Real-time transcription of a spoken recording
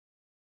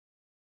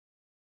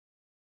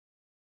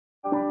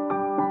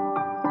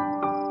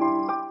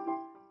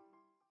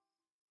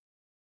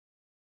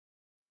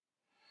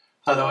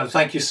Hello, and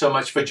thank you so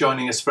much for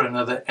joining us for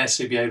another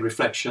SCBA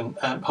reflection.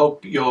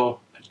 Hope you're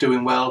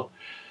doing well.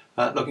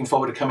 Looking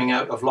forward to coming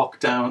out of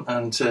lockdown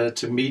and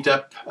to meet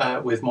up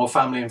with more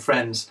family and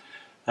friends.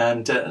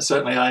 And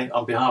certainly I,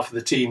 on behalf of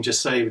the team,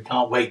 just say we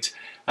can't wait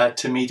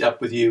to meet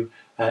up with you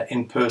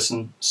in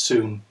person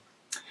soon.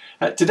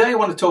 Today I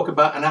want to talk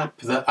about an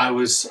app that I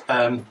was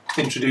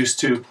introduced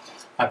to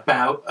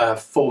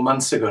about 4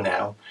 months ago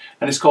now,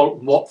 and it's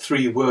called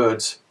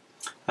What3Words.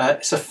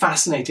 It's a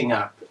fascinating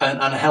app and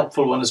a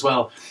helpful one as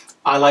well.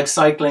 I like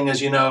cycling,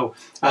 as you know,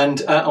 and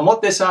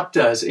what this app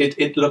does,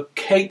 it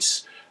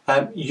locates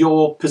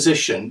your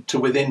position to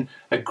within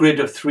a grid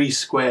of 3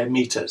 square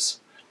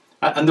meters.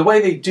 And the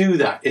way they do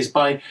that is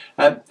by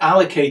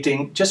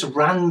allocating just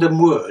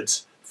random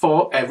words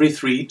for every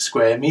 3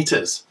 square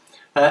meters.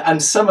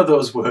 And some of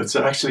those words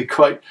are actually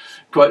quite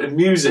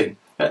amusing.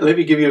 Let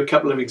me give you a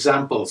couple of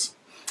examples.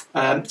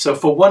 So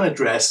for one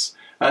address,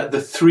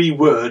 the 3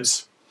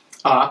 words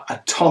are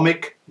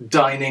atomic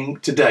dining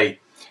today.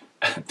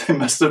 They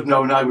must have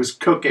known I was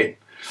cooking.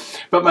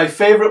 But my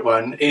favourite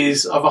one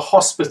is of a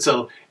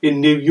hospital in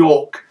New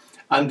York,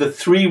 and the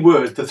 3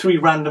 words, the 3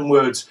 random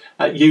words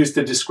used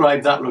to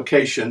describe that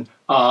location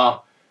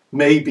are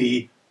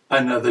maybe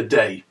another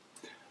day.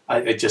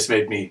 It just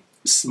made me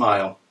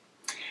smile.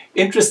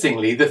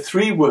 Interestingly, the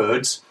 3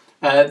 words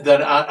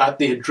that are at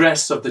the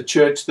address of the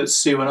church that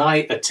Sue and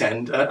I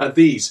attend are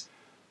these: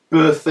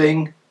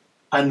 birthing,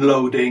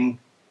 unloading,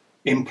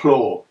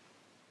 implore.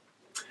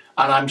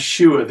 And I'm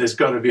sure there's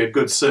got to be a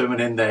good sermon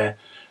in there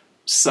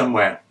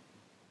somewhere.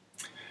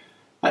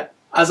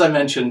 As I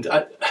mentioned,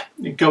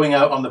 going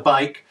out on the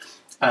bike,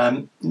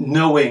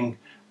 knowing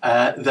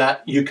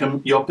that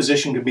your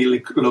position can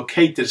be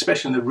located,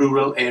 especially in the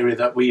rural area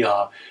that we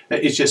are,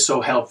 is just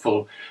so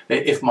helpful.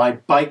 If my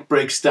bike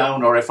breaks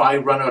down or if I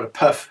run out of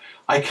puff,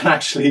 I can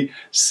actually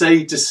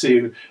say to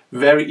Sue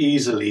very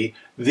easily,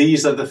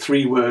 these are the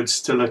 3 words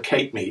to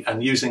locate me,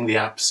 and using the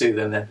app, Sue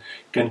then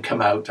can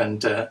come out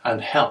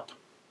and help.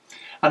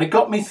 And it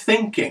got me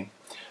thinking.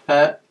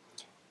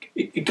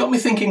 It got me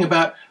thinking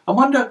about, I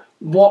wonder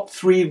what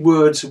 3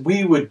 words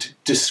we would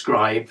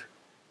describe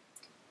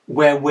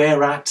where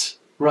we're at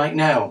right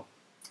now.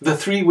 The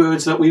 3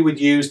 words that we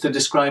would use to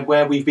describe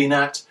where we've been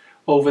at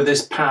over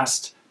this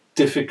past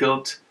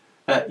difficult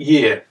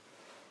year.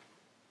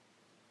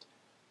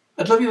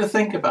 I'd love you to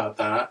think about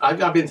that.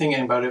 I've been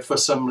thinking about it for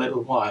some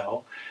little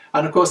while.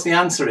 And of course the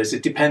answer is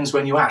it depends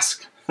when you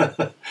ask.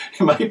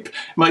 It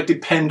might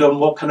depend on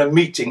what kind of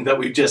meeting that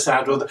we've just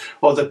had,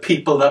 or the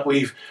people that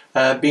we've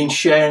been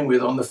sharing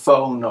with on the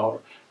phone or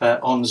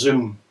on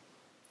Zoom.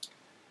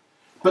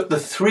 But the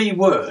 3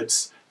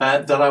 words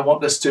that I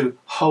want us to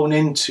hone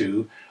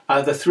into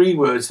are the 3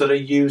 words that are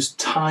used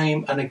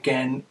time and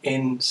again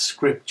in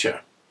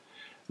Scripture.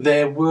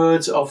 They're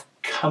words of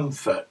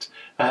comfort,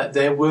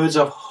 they're words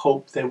of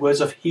hope, they're words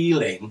of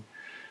healing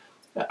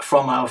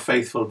from our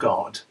faithful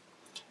God.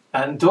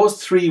 And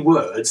those 3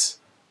 words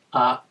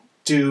are: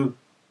 do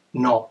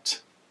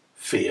not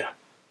fear.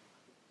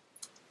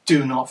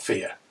 Do not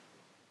fear.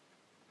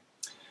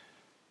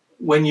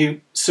 When you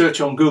search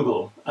on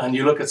Google and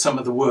you look at some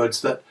of the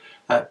words that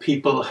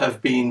people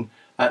have been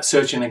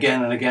searching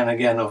again and again and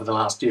again over the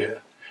last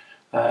year,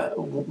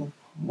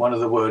 one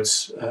of the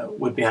words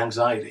would be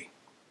anxiety.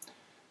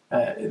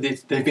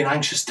 They've been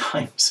anxious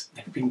times.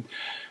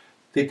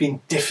 They've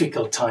been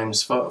difficult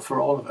times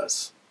for all of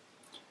us.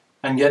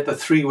 And yet the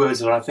 3 words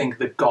that I think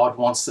that God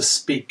wants to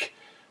speak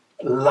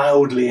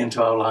loudly into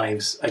our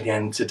lives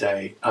again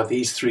today are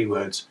these 3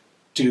 words: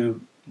 do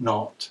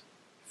not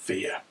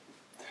fear.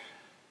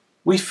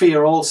 We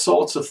fear all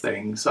sorts of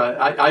things.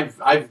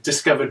 I've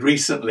discovered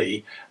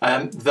recently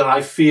that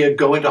I fear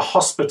going to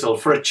hospital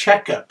for a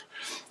checkup,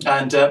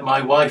 and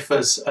my wife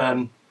has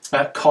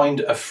coined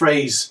a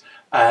phrase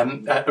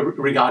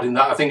regarding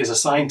that. I think it's a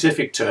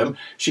scientific term.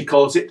 She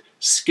calls it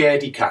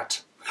scaredy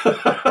cat.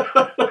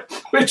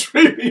 Which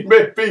really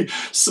made me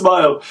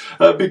smile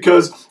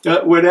because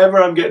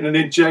whenever I'm getting an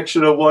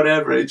injection or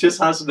whatever, it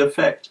just has an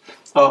effect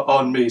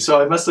on me.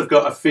 So I must have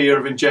got a fear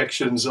of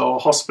injections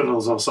or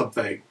hospitals or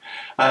something.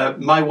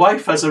 My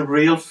wife has a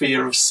real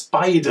fear of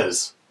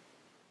spiders.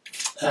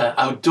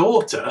 Our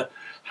daughter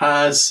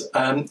has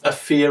a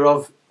fear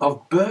of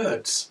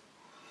birds.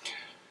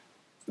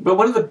 But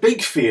one of the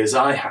big fears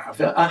I have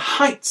are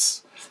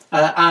heights.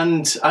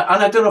 And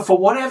I don't know, for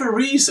whatever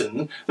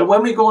reason, that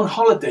when we go on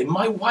holiday,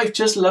 my wife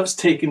just loves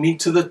taking me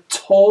to the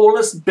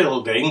tallest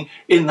building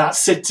in that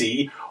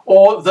city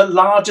or the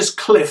largest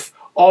cliff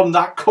on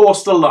that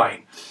coastal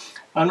line.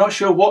 I'm not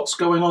sure what's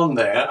going on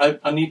there.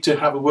 I need to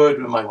have a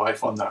word with my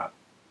wife on that.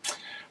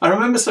 I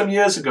remember some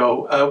years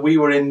ago, we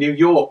were in New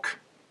York,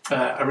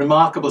 a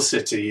remarkable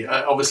city,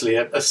 obviously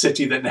a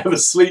city that never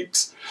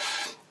sleeps.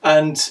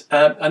 And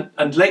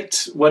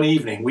late one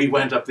evening, we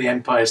went up the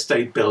Empire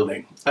State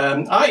Building.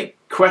 I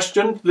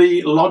questioned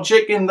the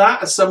logic in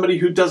that as somebody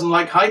who doesn't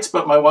like heights,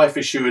 but my wife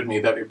assured me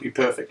that it'd be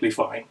perfectly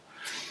fine.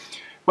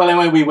 Well,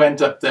 anyway, we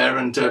went up there,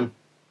 and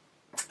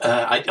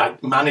I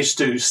managed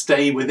to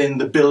stay within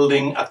the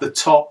building at the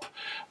top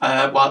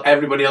while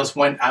everybody else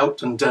went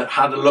out and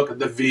had a look at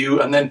the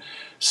view, and then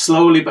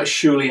slowly but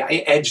surely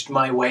I edged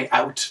my way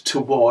out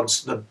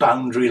towards the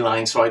boundary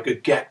line so I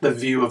could get the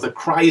view of the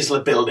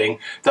Chrysler building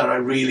that I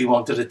really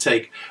wanted to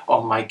take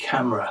on my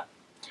camera.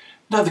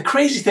 Now the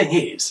crazy thing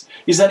is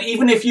that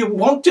even if you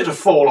wanted to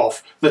fall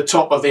off the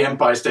top of the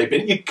Empire State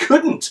Building, you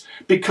couldn't,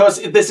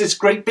 because there's this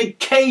great big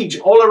cage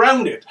all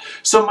around it.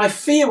 So my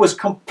fear was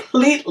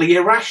completely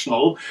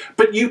irrational,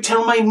 but you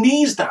tell my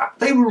knees that.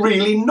 They were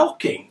really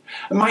knocking.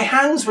 And my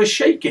hands were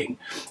shaking.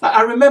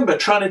 I remember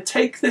trying to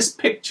take this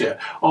picture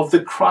of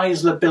the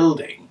Chrysler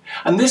building.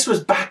 And this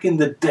was back in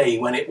the day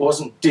when it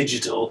wasn't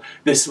digital.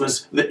 This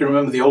was,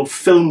 remember, the old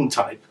film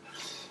type.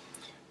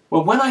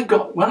 Well, when I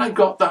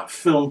got that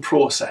film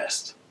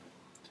processed,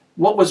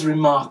 what was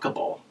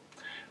remarkable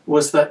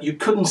was that you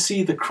couldn't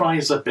see the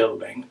Chrysler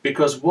building,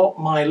 because what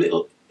my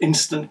little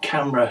instant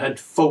camera had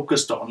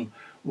focused on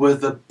were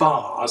the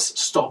bars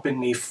stopping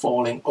me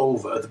falling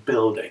over the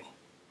building.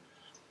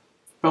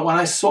 But when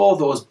I saw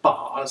those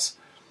bars,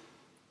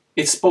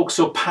 it spoke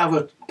so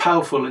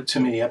powerfully to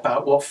me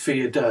about what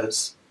fear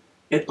does.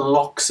 It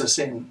locks us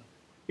in,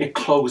 it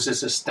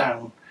closes us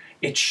down.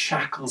 It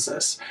shackles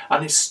us,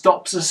 and it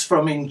stops us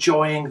from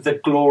enjoying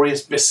the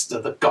glorious vista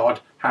that God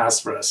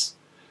has for us.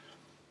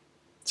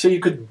 So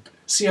you could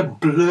see a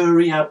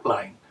blurry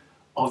outline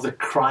of the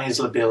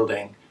Chrysler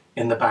building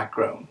in the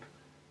background,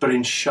 but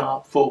in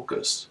sharp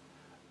focus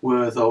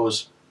were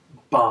those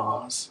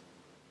bars.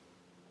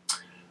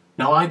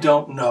 Now, I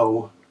don't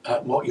know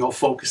what you're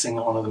focusing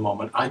on at the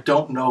moment. I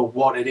don't know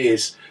what it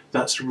is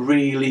that's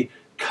really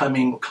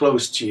coming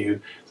close to you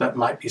that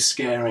might be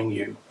scaring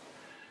you.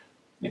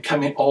 They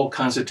come in all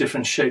kinds of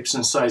different shapes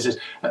and sizes.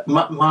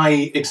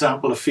 My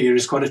example of fear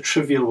is quite a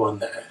trivial one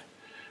there.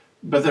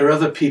 But there are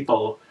other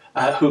people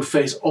who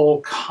face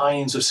all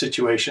kinds of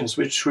situations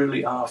which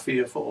truly are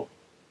fearful.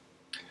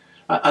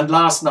 And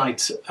last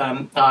night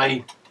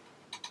I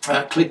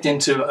clicked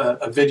into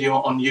a video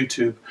on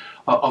YouTube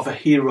of a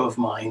hero of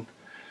mine,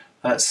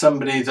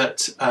 somebody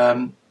that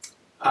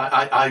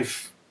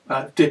I've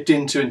dipped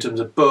into in terms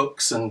of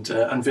books and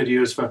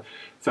videos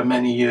for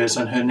many years,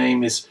 and her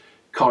name is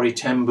Corrie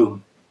ten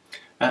Boom.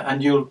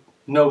 And you'll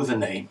know the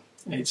name.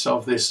 It's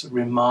of this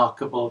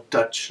remarkable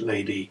Dutch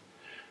lady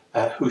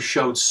who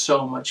showed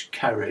so much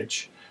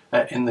courage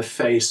in the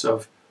face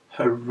of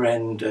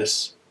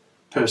horrendous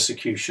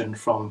persecution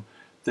from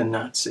the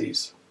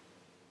Nazis.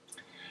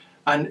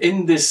 And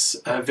in this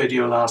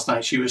video last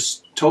night, she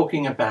was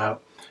talking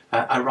about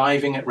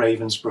arriving at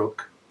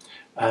Ravensbrück,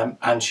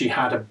 and she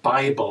had a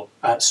Bible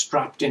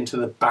strapped into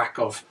the back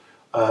of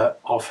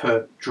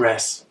her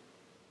dress,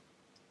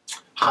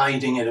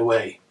 hiding it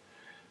away.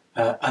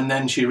 And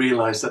then she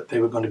realized that they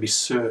were going to be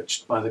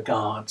searched by the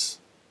guards.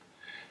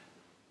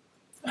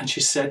 And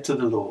she said to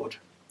the Lord,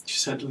 she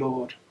said,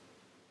 "Lord,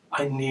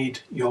 I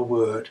need your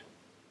word.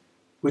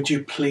 Would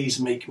you please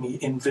make me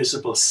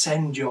invisible?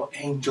 Send your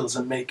angels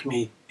and make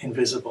me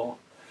invisible."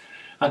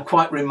 And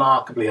quite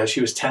remarkably, as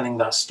she was telling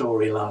that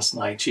story last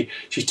night, she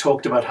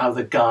talked about how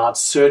the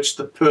guards searched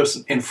the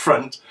person in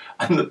front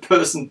and the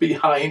person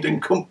behind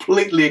and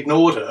completely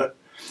ignored her.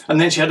 And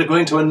then she had to go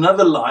into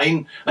another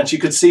line, and she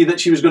could see that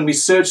she was going to be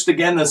searched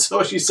again. And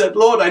so she said,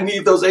 "Lord, I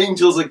need those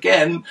angels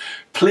again.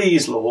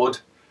 Please, Lord,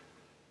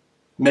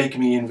 make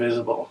me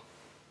invisible."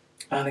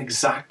 And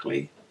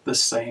exactly the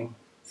same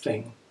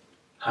thing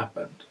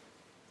happened.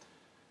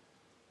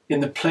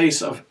 In the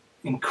place of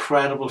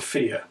incredible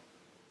fear,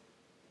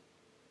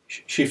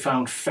 she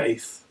found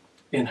faith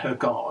in her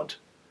God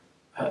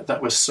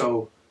that was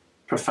so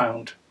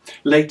profound.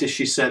 Later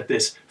she said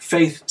this: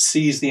 "Faith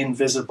sees the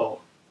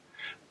invisible,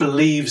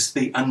 believes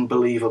the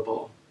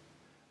unbelievable,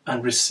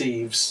 and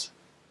receives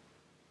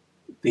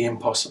the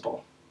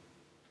impossible."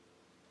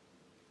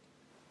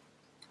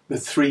 The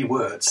 3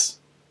 words,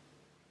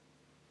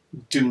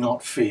 "do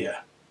not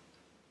fear,"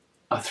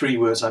 are 3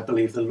 words I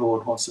believe the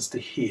Lord wants us to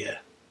hear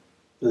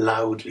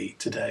loudly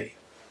today.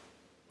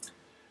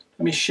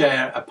 Let me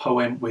share a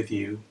poem with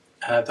you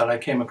that I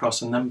came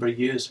across a number of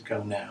years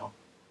ago now.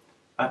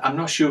 I'm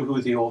not sure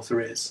who the author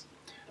is.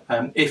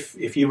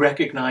 If you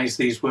recognize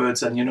these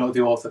words and you know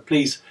the author,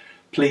 please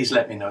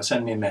let me know.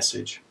 Send me a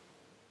message.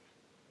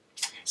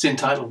 It's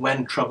entitled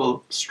 "When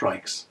Trouble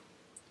Strikes."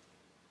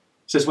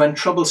 It says, "When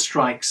trouble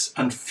strikes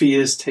and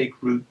fears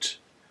take root,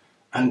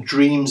 and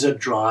dreams are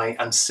dry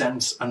and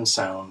sense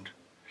unsound,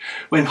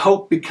 when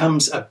hope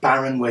becomes a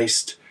barren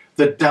waste,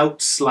 the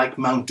doubts like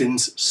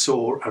mountains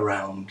soar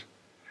around.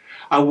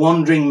 Our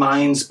wandering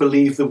minds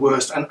believe the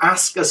worst, and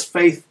ask as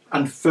faith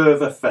and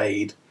fervour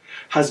fade,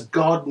 has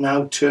God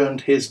now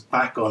turned his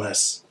back on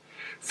us,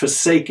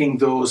 forsaking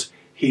those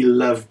he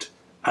loved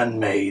and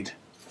made?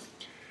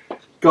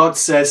 God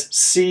says,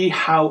 see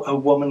how a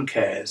woman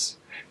cares.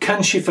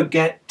 Can she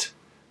forget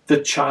the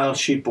child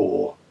she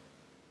bore?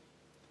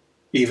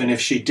 Even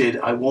if she did,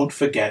 I won't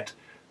forget,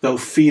 though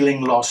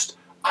feeling lost,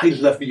 I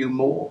love you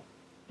more.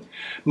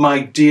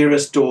 My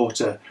dearest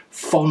daughter,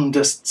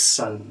 fondest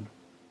son,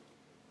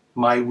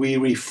 my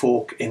weary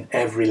folk in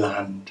every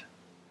land.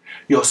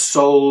 Your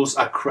souls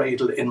are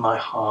cradled in my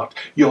heart.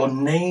 Your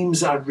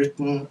names are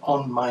written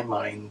on my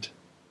mind.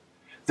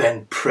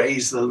 Then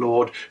praise the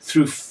Lord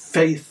through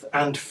faith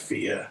and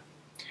fear,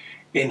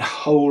 in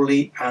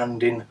holy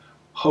and in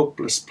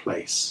hopeless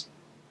place.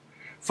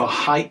 For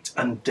height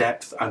and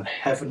depth and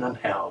heaven and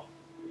hell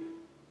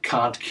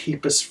can't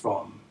keep us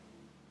from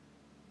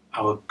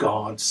our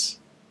God's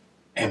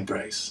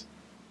embrace.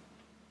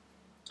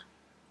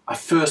 I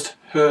first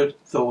heard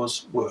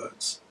those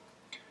words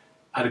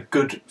at a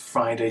Good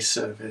Friday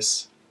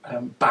service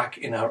back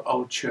in our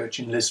old church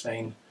in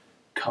Llewellyn,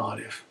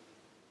 Cardiff.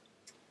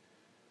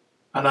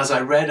 And as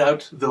I read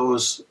out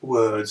those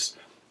words,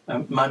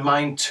 my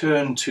mind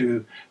turned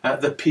to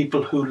the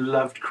people who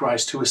loved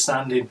Christ, who were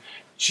standing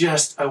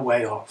just a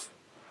way off.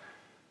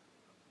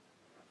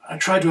 I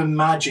tried to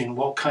imagine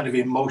what kind of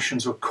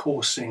emotions were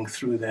coursing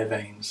through their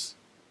veins.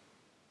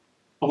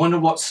 I wonder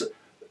what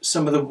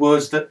some of the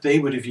words that they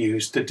would have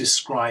used to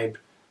describe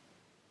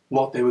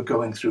what they were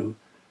going through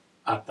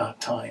at that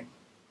time.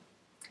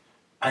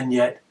 And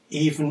yet,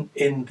 even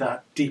in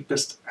that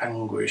deepest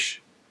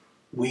anguish,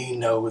 we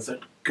know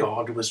that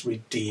God was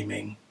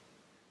redeeming,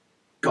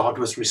 God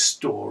was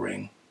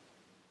restoring,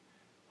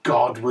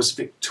 God was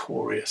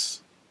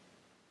victorious.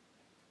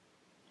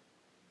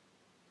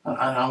 And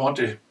I want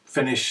to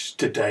finish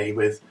today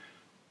with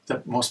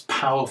the most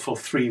powerful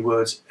 3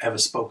 words ever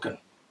spoken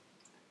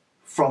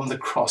from the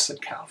cross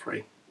at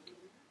Calvary.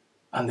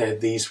 And they're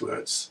these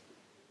words: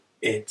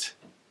 it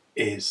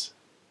is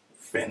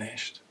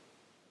finished.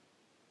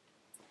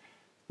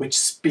 Which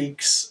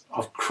speaks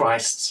of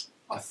Christ's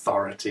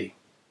authority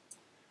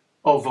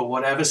over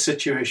whatever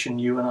situation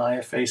you and I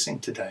are facing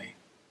today.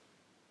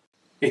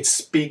 It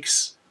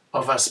speaks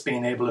of us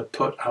being able to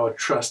put our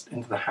trust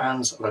into the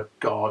hands of a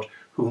God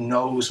who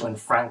knows when,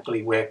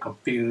 frankly, we're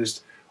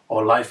confused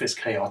or life is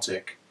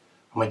chaotic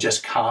and we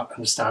just can't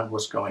understand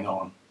what's going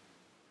on.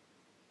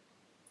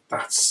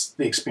 That's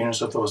the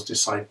experience of those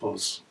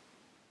disciples.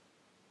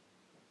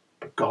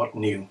 But God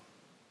knew.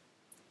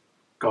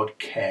 God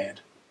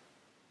cared.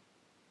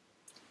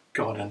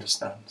 God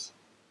understands.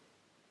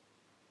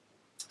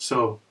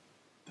 So,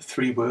 the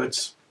 3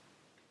 words: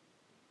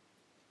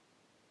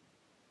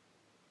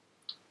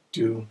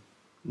 do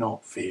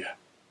not fear.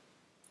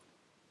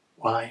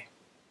 Why?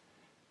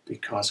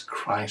 Because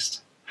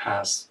Christ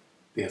has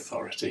the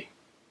authority.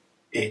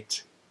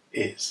 It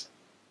is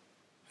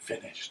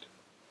finished.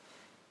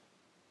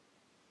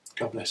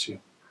 God bless you.